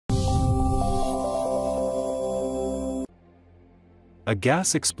A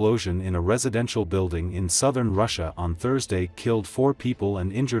gas explosion in a residential building in southern Russia on Thursday killed 4 people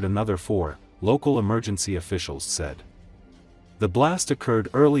and injured another 4, local emergency officials said. The blast occurred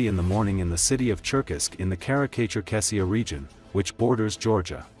early in the morning in the city of Cherkassk in the Karabakh region, which borders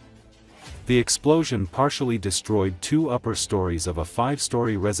Georgia. The explosion partially destroyed 2 upper stories of a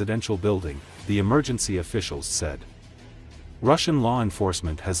 5-story residential building, the emergency officials said. Russian law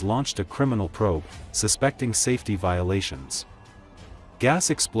enforcement has launched a criminal probe, suspecting safety violations.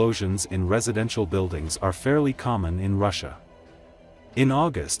 Gas explosions in residential buildings are fairly common in Russia. In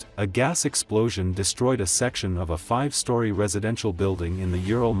August, a gas explosion destroyed a section of a 5-story residential building in the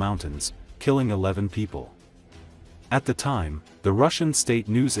Ural Mountains, killing 11 people. At the time, the Russian state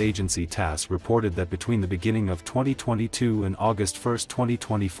news agency TASS reported that between the beginning of 2022 and August 1,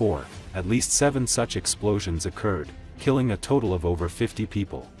 2024, at least 7 such explosions occurred, killing a total of over 50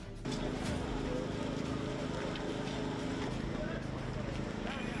 people.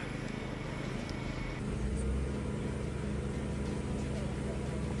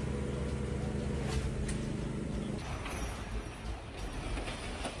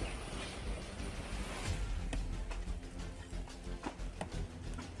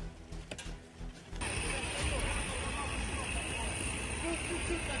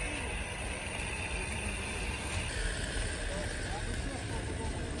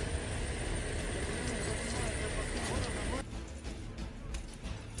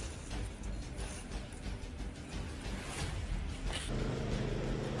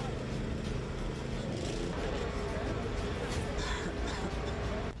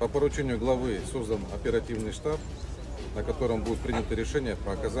 По поручению главы создан оперативный штаб, на котором будет принято решение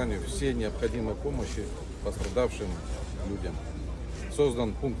по оказанию всей необходимой помощи пострадавшим людям.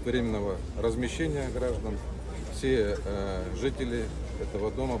 Создан пункт временного размещения граждан. Все жители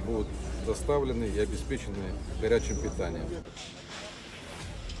этого дома будут доставлены и обеспечены горячим питанием.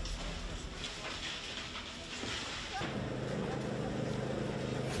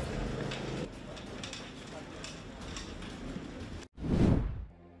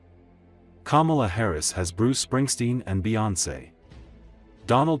 Kamala Harris has Bruce Springsteen and Beyoncé.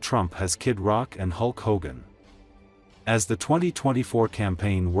 Donald Trump has Kid Rock and Hulk Hogan. As the 2024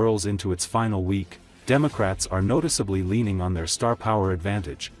 campaign whirls into its final week, Democrats are noticeably leaning on their star power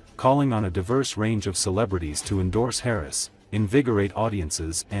advantage, calling on a diverse range of celebrities to endorse Harris, invigorate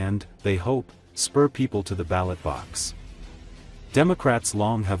audiences and, they hope, spur people to the ballot box. Democrats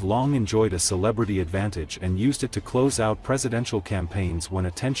have long enjoyed a celebrity advantage and used it to close out presidential campaigns when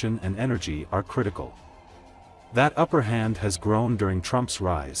attention and energy are critical. That upper hand has grown during Trump's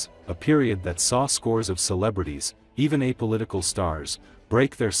rise, a period that saw scores of celebrities, even apolitical stars,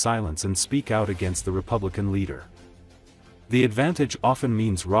 break their silence and speak out against the Republican leader. The advantage often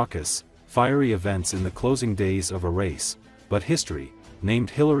means raucous, fiery events in the closing days of a race, but history,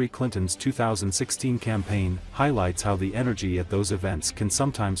 named Hillary Clinton's 2016 campaign, highlights how the energy at those events can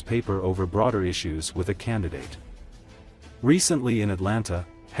sometimes paper over broader issues with a candidate. Recently in Atlanta,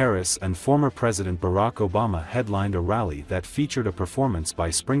 Harris and former President Barack Obama headlined a rally that featured a performance by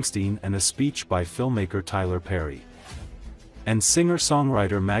Springsteen and a speech by filmmaker Tyler Perry. And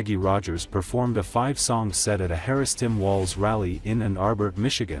singer-songwriter Maggie Rogers performed a 5-song set at a Harris Tim Walz rally in Ann Arbor,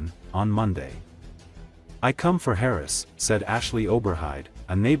 Michigan, on Monday. "I come for Harris," said Ashley Oberheide,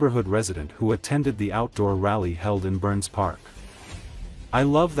 a neighborhood resident who attended the outdoor rally held in Burns Park. "I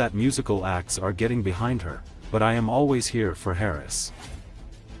love that musical acts are getting behind her, but I am always here for Harris."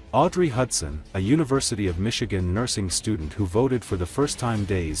 Audrey Hudson, a University of Michigan nursing student who voted for the first time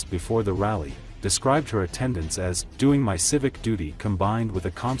days before the rally, described her attendance as "doing my civic duty combined with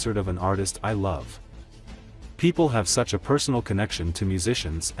a concert of an artist I love." People have such a personal connection to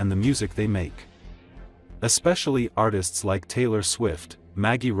musicians and the music they make. Especially artists like Taylor Swift,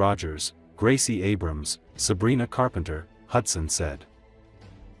 Maggie Rogers, Gracie Abrams, Sabrina Carpenter, Hudson said.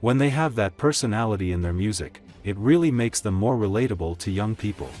 When they have that personality in their music, it really makes them more relatable to young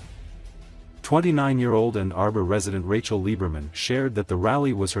people. 29-year-old Ann Arbor resident Rachel Lieberman shared that the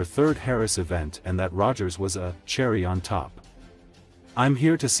rally was her 3rd Harris event and that Rogers was a cherry on top. "I'm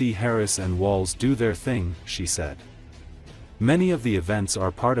here to see Harris and Walz do their thing," she said. Many of the events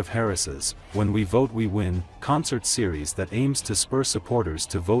are part of Harris's "When We Vote We Win" concert series that aims to spur supporters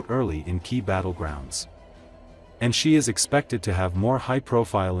to vote early in key battlegrounds. And she is expected to have more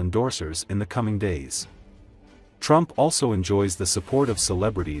high-profile endorsers in the coming days. Trump also enjoys the support of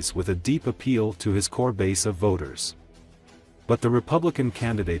celebrities with a deep appeal to his core base of voters. But the Republican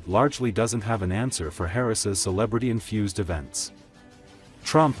candidate largely doesn't have an answer for Harris's celebrity-infused events.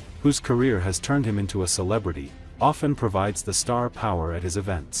 Trump, whose career has turned him into a celebrity, often provides the star power at his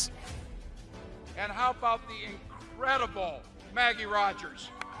events. And how about the incredible Maggie Rogers.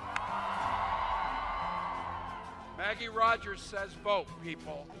 Maggie Rogers says vote,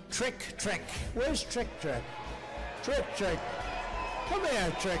 people. Trick, trick. Where's Trick, trick? Trick, trick. Come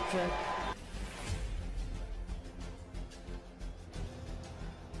here, Trick, trick.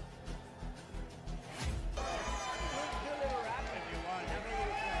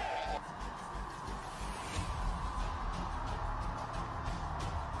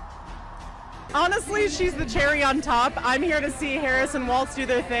 Honestly, she's the cherry on top. I'm here to see Harris and Waltz do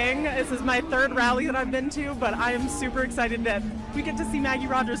their thing. This is my third rally that I've been to, but I am super excited that we get to see Maggie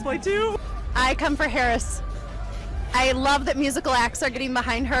Rogers play too. I come for Harris. I love that musical acts are getting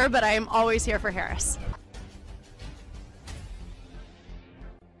behind her, but I am always here for Harris.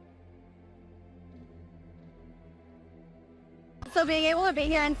 So being able to be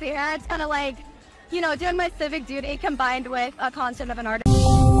here and see her, it's kind of like, you know, doing my civic duty combined with a concert of an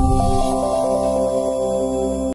artist.